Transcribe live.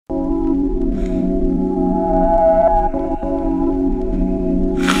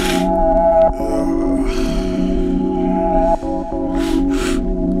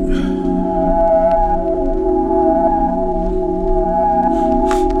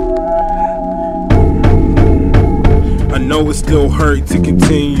know it still hurt to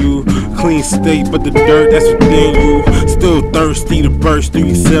continue. Clean state, but the dirt that's within you. Still thirsty to burst through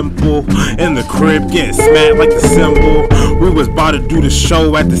you simple. In the crib, getting smacked like the symbol. We was about to do the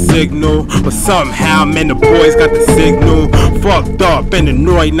show at the Signal, but somehow, man, the boys got the signal. Fucked up and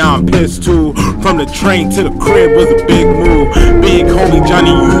annoyed, now I'm pissed too. From the train to the crib was a big move. Big homie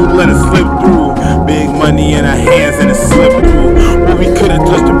Johnny, you let it slip through. Big money in our hands and it slipped through. Well, we could've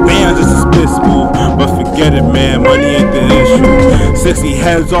touched the band just as spit smooth, but forget it, man, money ain't the issue. 60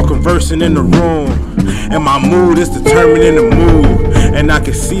 heads all conversing in the room, and my mood is determining the mood. And I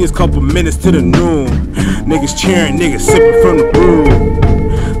can see it's couple minutes to the noon. Niggas cheering, niggas sipping from the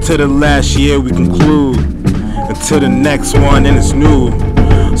brew. To the last year we conclude, until the next one and it's new.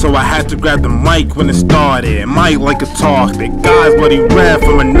 So I had to grab the mic when it started. Mic like a talk, that guy's bloody red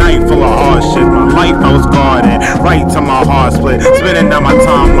from a night full of hard shit. My life I was guarded, right to my heart split. Spinning down my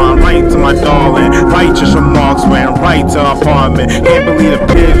timeline, right to my darling. Righteous remarks ran right to our apartment. Can't believe the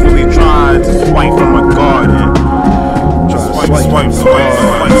pigs really tried to swipe from my garden. Swipe, swipe, swipe,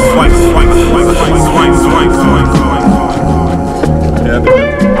 swipe, swipe, swipe, swipe, swipe, swipe, swipe.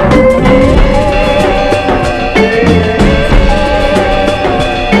 Yeah.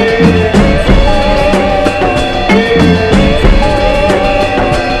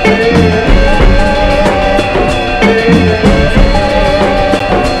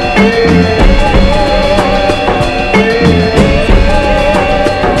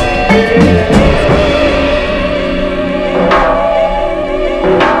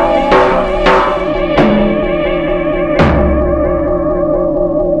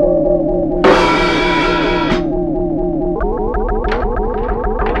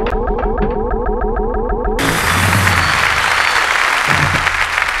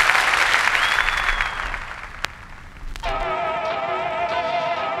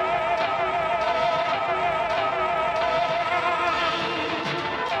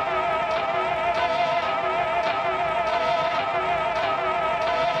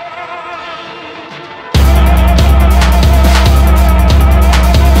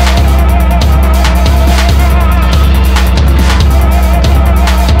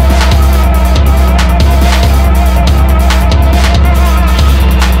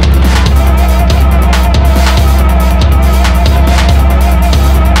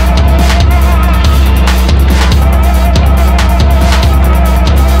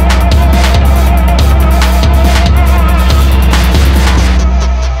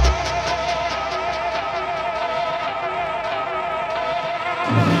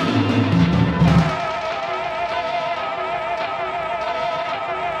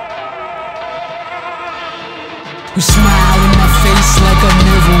 You smile in my face like I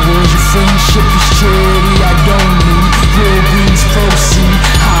never was. Your friendship is charity I don't need. Real greens proceed,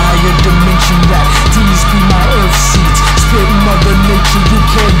 higher dimension rap. These be my earth seeds. Spit mother nature, you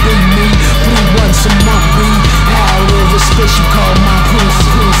can't bring me. Blue once a month, we out of a spaceship called my pussy.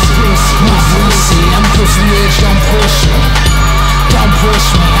 My pussy, I'm close to the edge, don't push me. Don't push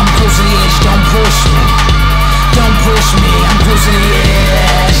me, I'm close to the edge, don't push me. Don't push me, I'm close to the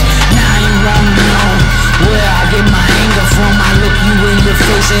edge. Now you wanna know where I get my anger from. I look you in your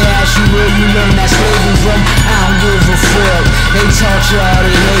face and ask you where you learn that slavery from. I don't give a fuck. They taught y'all to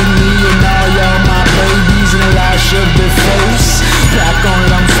hate me and all y'all my babies, and a lot should be first. Back on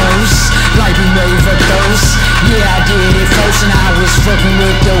it, I'm first. Like we made for thirst. Yeah, I did it first and I was fucking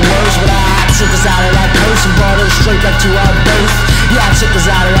with the worst. But I took us out of that curse and brought us straight back to our birth. Yeah, I took us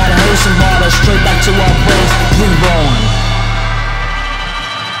out of that hearse and brought us straight back to our birth. Reborn.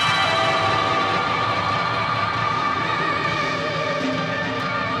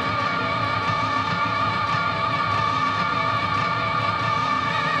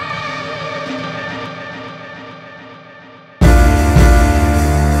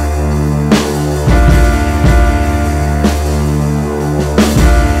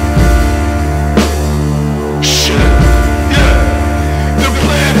 Shit, yeah, the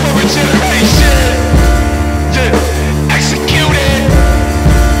plan for a generation.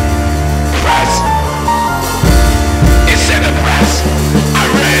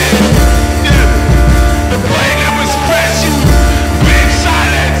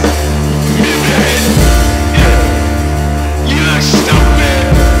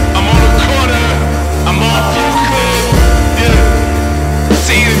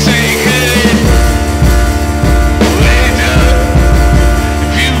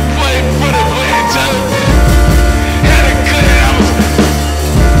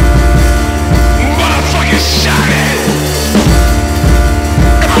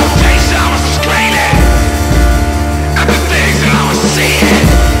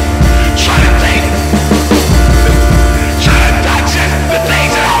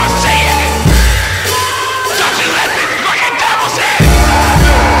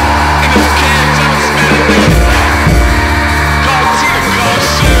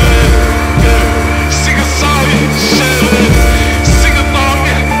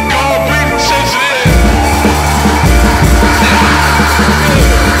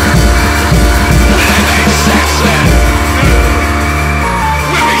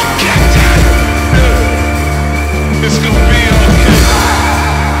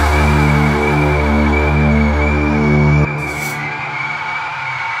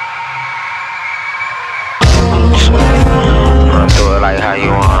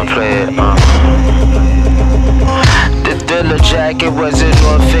 play it. The Dilla jacket was in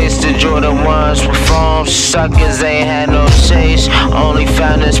North Face, the Jordan 1s were foam. Suckers ain't had no taste, only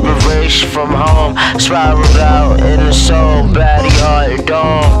found inspiration from home. Spiraled out in the soul, baddie heart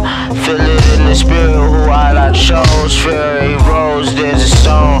dome. Feel it in the spirit, who I chose. Fury rose, there's a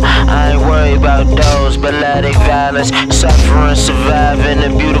stone. I ain't worried about those, balletic violence. Suffering, surviving, a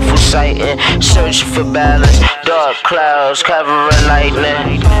beautiful sighting. Searching for balance, dark clouds covering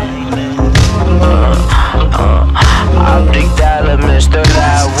lightning. Optic diamonds, third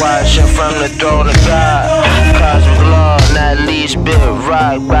eye watching from the throne of God. Cosmic law, not least bit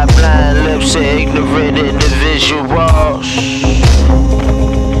rocked by blind lips and ignorant individuals.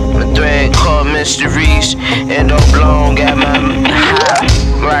 My thread called mysteries and oblong at my high.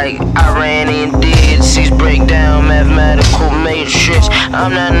 Like Iranian deities break down mathematical matrix.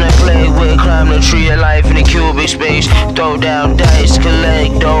 I'm not in a play with, climb the tree of life in the cubic space. Throw down dice,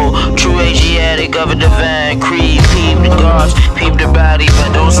 collect dough. True Asiatic of a divine creed. Peep the gods, peep the body,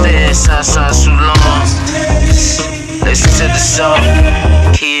 but don't stare at too long. Listen to the song,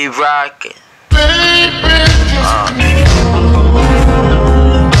 keep rocking.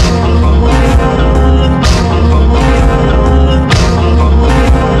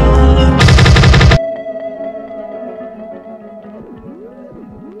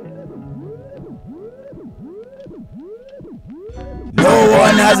 No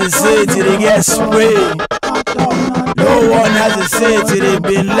one has a say till they get sprayed. No one has a say till they've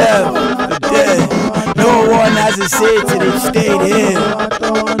been left for dead. No one has a say till they've stayed here.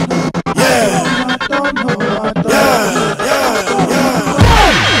 Yeah, yeah, yeah, yeah.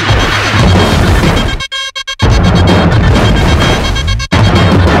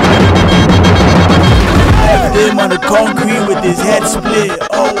 Left him on the concrete with his head split.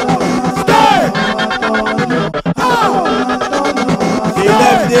 Oh, they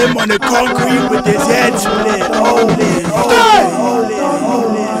left him on the concrete with his head split. Holy, holy, holy,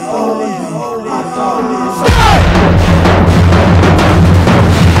 holy, holy, holy, holy.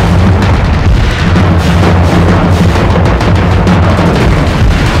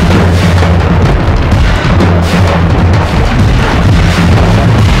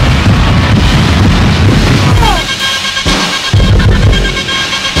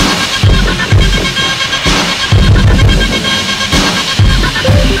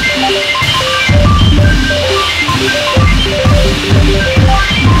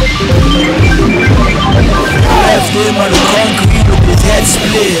 Left him on the concrete with his head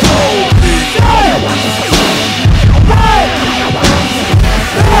split.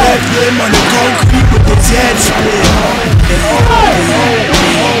 Left him on the concrete with his head split.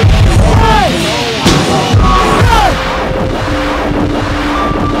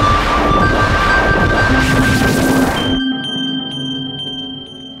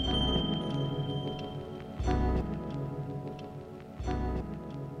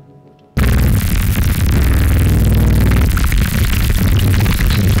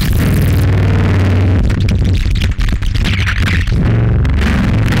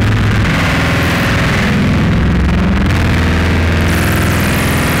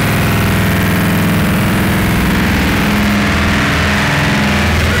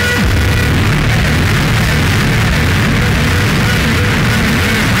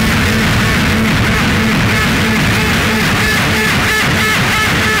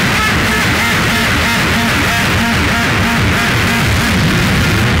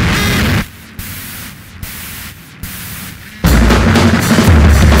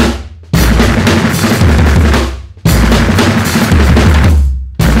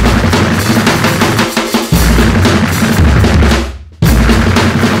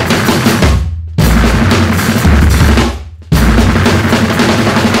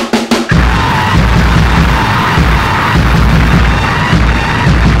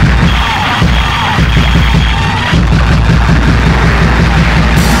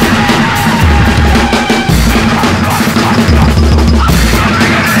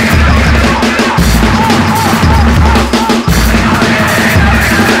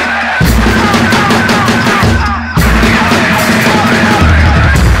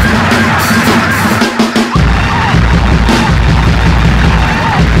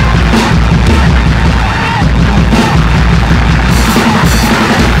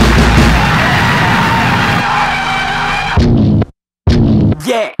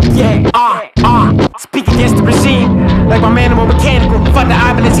 Speak against the regime, like my man more mechanical. Fuck the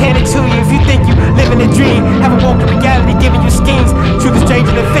obelisk, hand it to you if you think you living a dream. Haven't woken reality, giving you schemes. Truth is stranger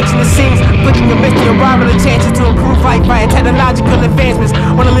than fiction, it seems. Flicking a mystery, arriving the chances to improve life via technological advancements.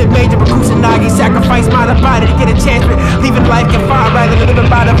 Wanna live major, but Kusanagi sacrifice mind and body to get a chance with leaving life confined rather than living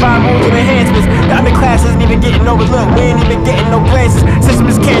by divine rules and enhancements. The underclass isn't even getting overlooked, we ain't even getting no glances. System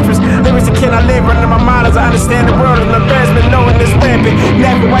is cancerous, lyrics and can I live running my mind as I understand the world. As an embarrassment knowing this rampant.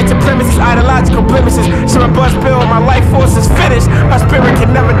 Nappy white supremacists, ideological blemishes. So a bus bill, my life force is finished. My spirit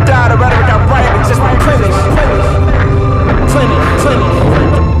can never die, the rhetoric I write is just replenished.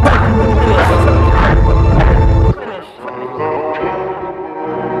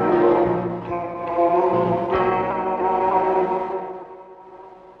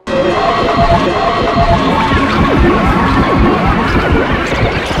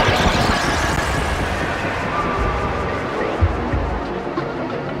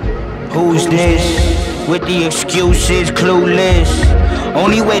 Who's this? With the excuses, clueless.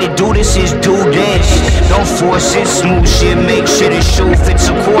 Only way to do this is do this. Don't force it, smooth shit, make sure the shoe fits,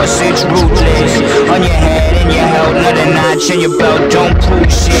 of course it's ruthless. On your head and your held, another notch in your belt, don't prove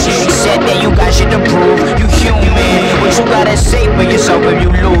shit. You said that you got shit to prove, you human. What you gotta say for yourself if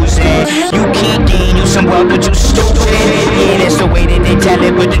you losing? You kidding, you somewhere but you stupid. Yeah, that's the way that they tell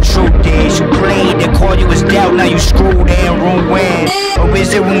it, but the truth is you played, they called you as doubt, now you screwed and ruined. Or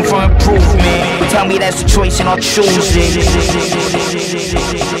is there room for improvement? Tell me that's the choice and I'll choose it.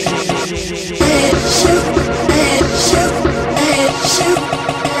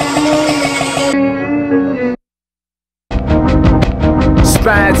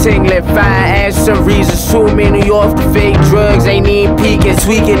 Spine tingling, fine answer reasons. Too many off the fake drugs, ain't even peeking.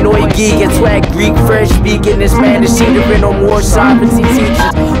 Tweaking, no geeking, swag Greek, French speaking. This man is seen no more sovereignty teachers.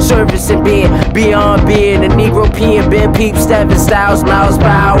 Service and being, beyond being. A Negro peeing, Ben Peep, stepping styles, miles per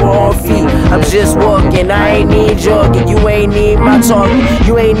hour on feet. I'm just walking, I ain't need jogging. You ain't need my talking,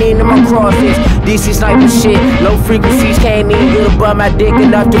 you ain't needing my crawfish. DC sniper shit, low frequencies, can't even get above my dick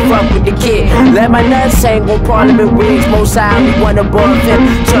enough to fuck with the kid. Let my nuts hang on Parliament wigs, most high, we one above him.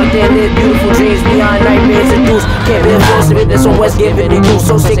 Tucked in, live beautiful dreams beyond nightmares induced. Can't be enforced with this on what's given to you.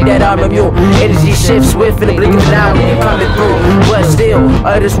 So sick that I'm immune. Energy shifts swift in the blink of an eye when you're coming through. But still,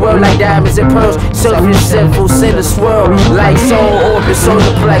 this world like diamonds and pearls. Selfish, sinful, sin a swirl. Like soul orbit,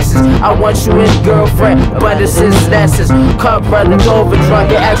 solar plexus. I want you in girlfriend, abundances, lessons. Cup running over,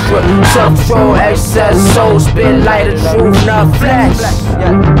 drunk and extra. Self-control, excess, soul spin, light of truth, not flesh.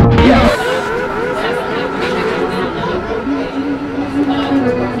 Yeah.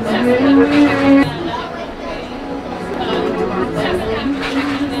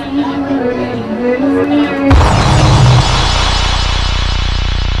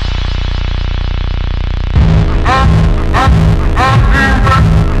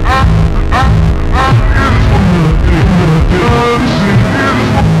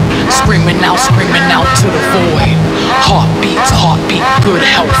 Screaming out to the void. Heartbeat, good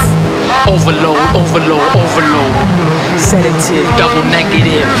health. Overload. Sedative, double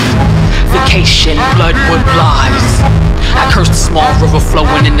negative. Vacation, bloodwood lies. I curse the small river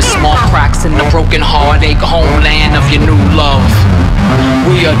flowing in the small cracks in the broken heartache homeland of your new love.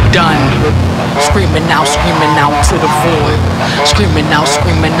 We are done. Screaming out to the void. Screaming out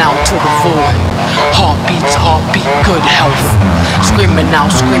to the void. Heartbeat, good health. Screaming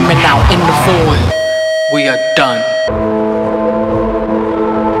out in the void. We are done.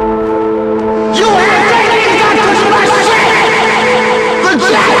 You have taken my shit! Good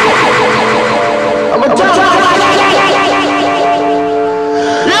job! I'm a dog!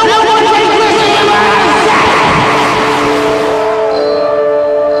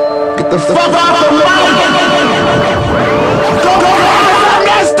 Get the fuck off the mic! Go from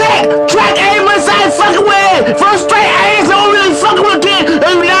that stick! Track Aimless, I ain't fucking with it! First straight A's, don't really fucking with it!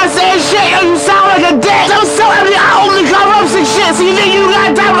 And you not saying shit, and you sound like a dick! So I only come up some shit, so you think you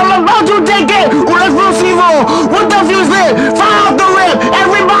got time? I'm about to take it! Well, let's proceed on! What the fuse there? Fire off the rip!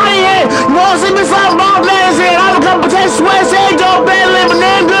 Everybody here! You wanna see me some ball players here? I'm a competition, sweat, say, don't bad lip, but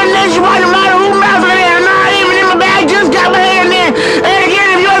then good nation, right? No matter who mouth it in, I'm not even in my bag, just got my hand in. And again,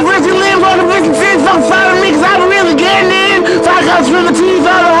 if you're a risky limb, fuck the 56, fuck follow me, cause I'm really getting in. Fuck out, spin the teeth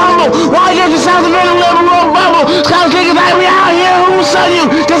out of humble. Why you just shout the middle of a road bubble?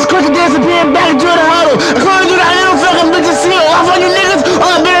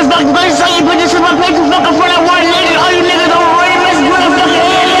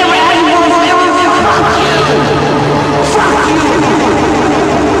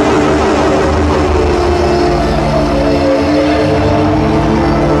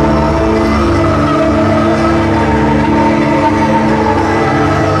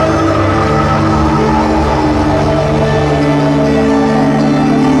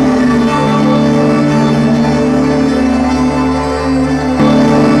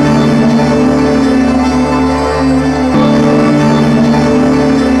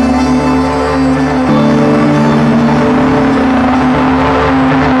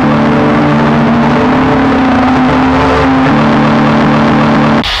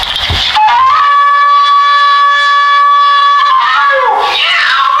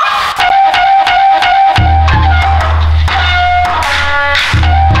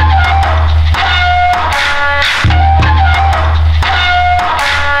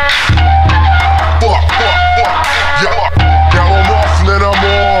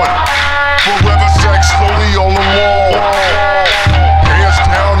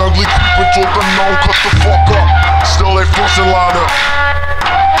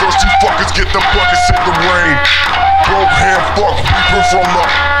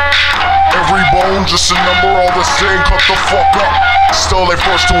 I'm just a number, all the same, cut the fuck up. Still they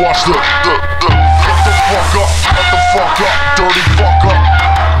first to watch the cut the fuck up, cut the fuck up, dirty fuck up.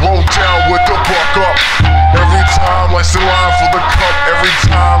 Roll down with the buck up. Every time I sit line for the cup, every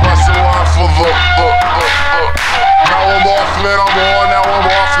time I sit line for the Now I'm off, then I'm on, now I'm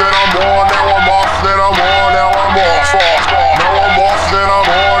off, then I'm on, now I'm off, then I'm on, now I'm off. Now I'm off, then I'm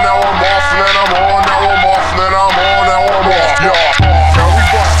on, now I'm off, then I'm on, now I'm off, then I'm on, now I'm off. Yeah. Now we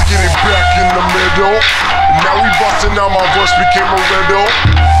bust to get it back in the middle. Now we bustin', now my verse became a riddle.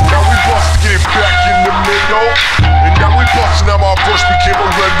 Now we bust to get it back in the middle. And now we bustin', now my verse became a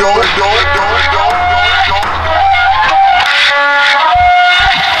riddle.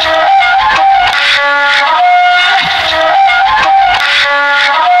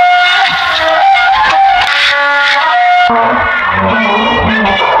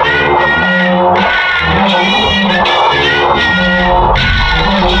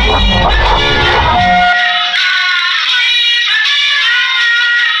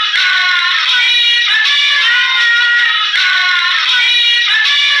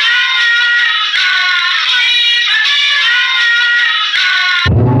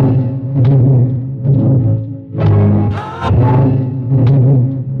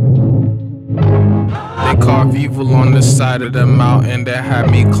 On the side of the mountain that had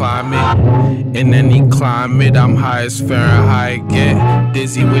me climb it. In any climate, I'm high as Fahrenheit get.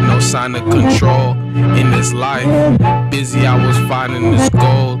 Dizzy with no sign of control in this life. Busy, I was finding this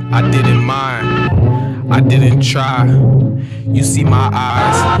gold. I didn't mind, I didn't try. You see my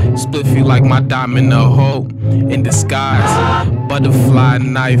eyes, spliffy like my diamond of hope in disguise. Butterfly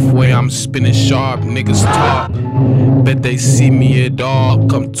knife way I'm spinning sharp. Niggas talk, bet they see me at all.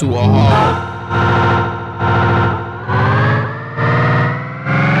 Come to a halt.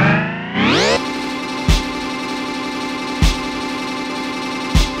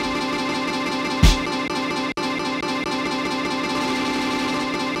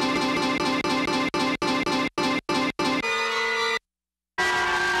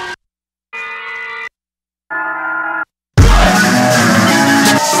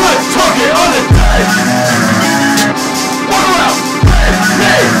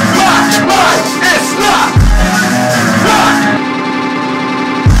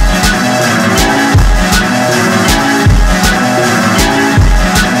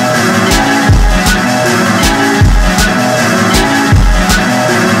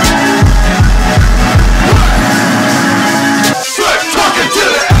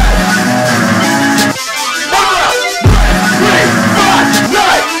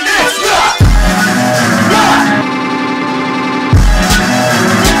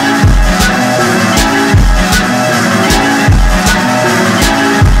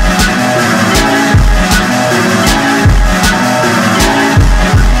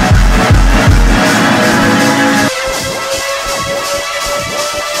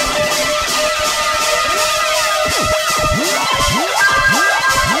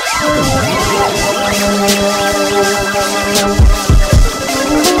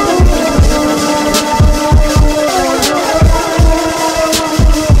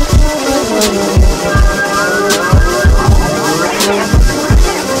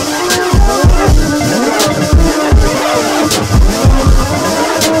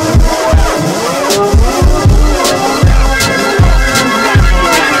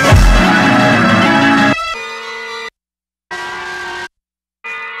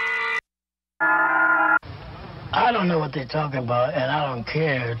 They're talking about, and I don't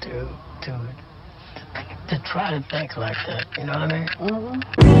care to try to think like that. You know what I mean?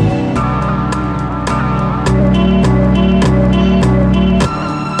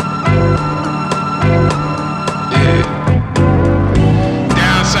 Yeah.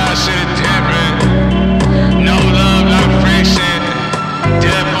 Downside shit different. No love, not friction.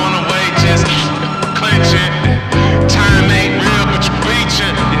 Dip on the way, just clinching. Time ain't real, but you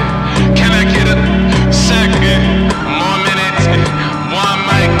reaching. Can I get a second? One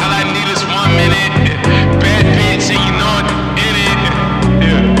mic, all I need is 1 minute. Bad bitch, and you know it in it.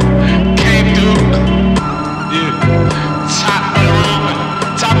 Yeah. Came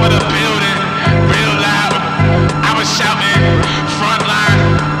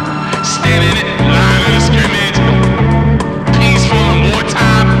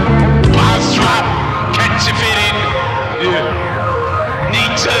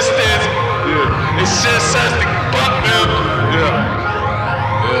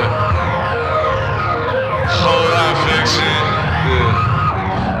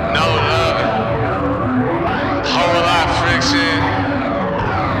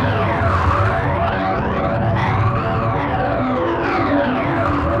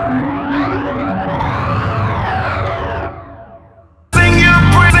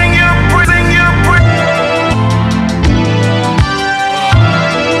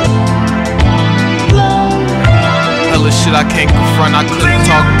shit I can't confront, I couldn't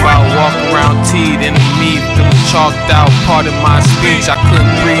talk about. Walk around teed in the meat, feeling chalked out. Pardon my speech, I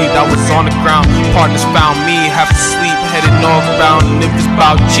couldn't breathe, I was on the ground. Partners found me, have to sleep, headed northbound. And if it's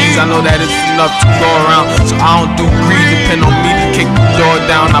about cheese, I know that it's enough to go around. So I don't do greed, depend on me to kick the door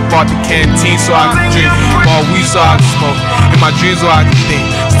down. I bought the canteen so I could drink, bought weed so I could smoke. In my dreams so I could think,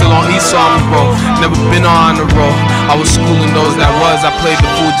 still on east so I'm broke. Never been on the road, I was schooling those that was. I played the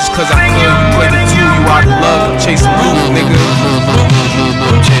fool just cause I could, you played the two. You out of love, I'm chasing blue, nigga.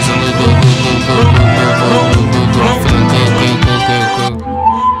 I'm chasing blue, I'm feeling good.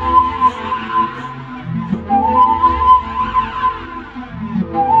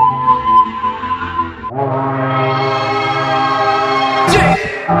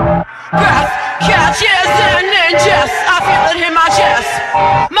 Breath catches and ninjas, I feel it in my chest.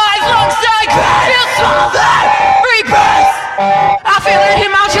 My lungs like feel something, rebirth. I feel it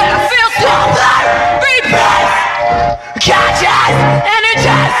in my chest, feel something, rebirth. Catches and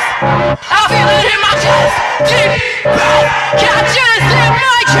ninjas, I feel it in my chest. Deep breath catches in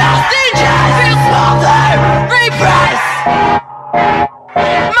my chest, ninjas feel something, rebirth.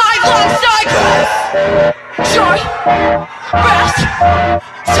 My lungs like short breath.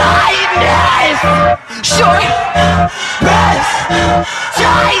 Tightness, short breath,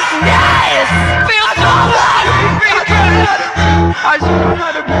 tightness, feel something, I don't know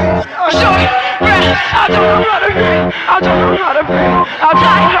how to breathe, short breath, I don't know how to breathe, I don't know how to breathe, I don't know how to breathe,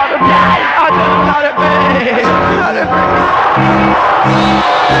 I don't know how to breathe, I don't know how to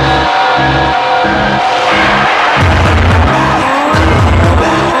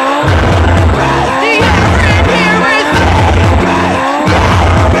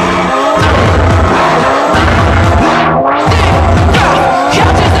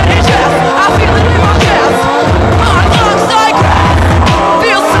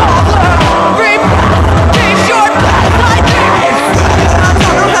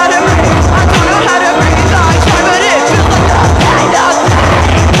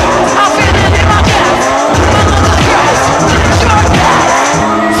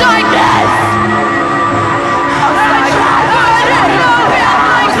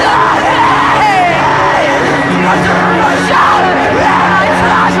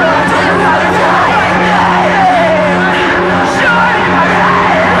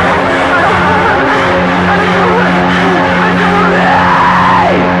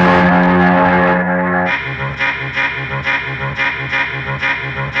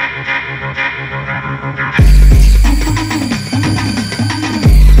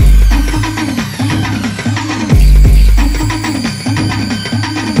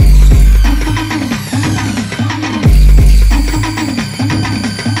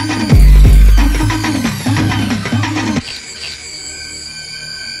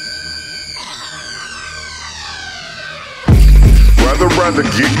Rather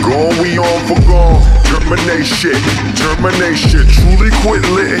get gone, we on for gone. Termination, termination. Truly quit,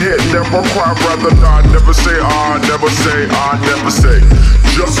 lit hit, never cry, rather die. Never say I, never say I, never say.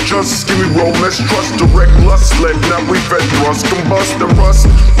 Just give me roll, let's trust, direct lust. Let now we fed thrust, combust and rust,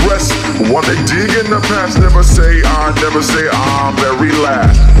 rest. While they dig in the past, never say I, never say I'm very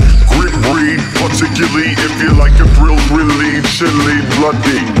last. Grip breed, particularly if you like your thrills really chilly,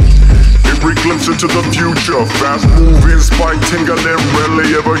 bloody. Every glimpse into the future, fast moving, spike tingling,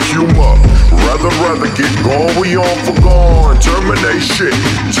 rarely ever humor. Rather get gone, we on for gone. Termination,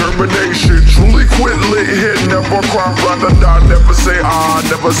 termination. Truly quit, lit hit, never cry, rather die. Never say I,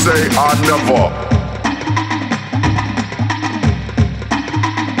 never say I, never.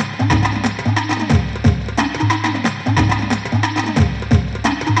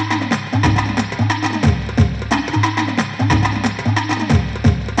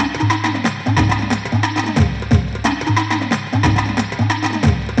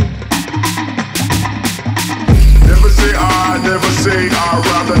 Never say I'd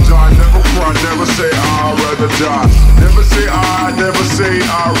rather die, never cry, never say I'd rather die. Never say never say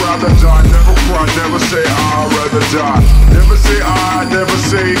I'd rather die, never cry, never say I'd rather die. Never say never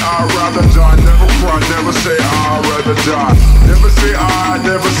say I'd rather die, never cry, never say I'd rather die. Never say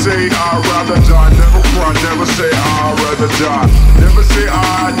never say I'd rather die, never cry, never say I'd rather die. Never say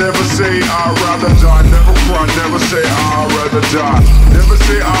never say I'd rather die, never cry, never say I'd rather die. Never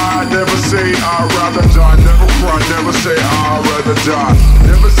say never say I'd rather die, never cry, never say I'd rather die.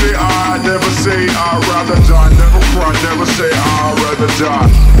 Never say never say I'd rather die, never cry, never say I'd rather die.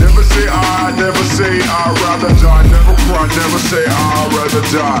 Never say never say I'd rather die, never cry, never say I'd rather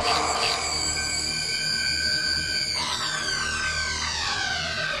die.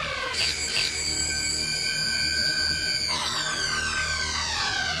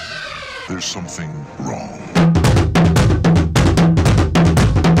 There's something wrong.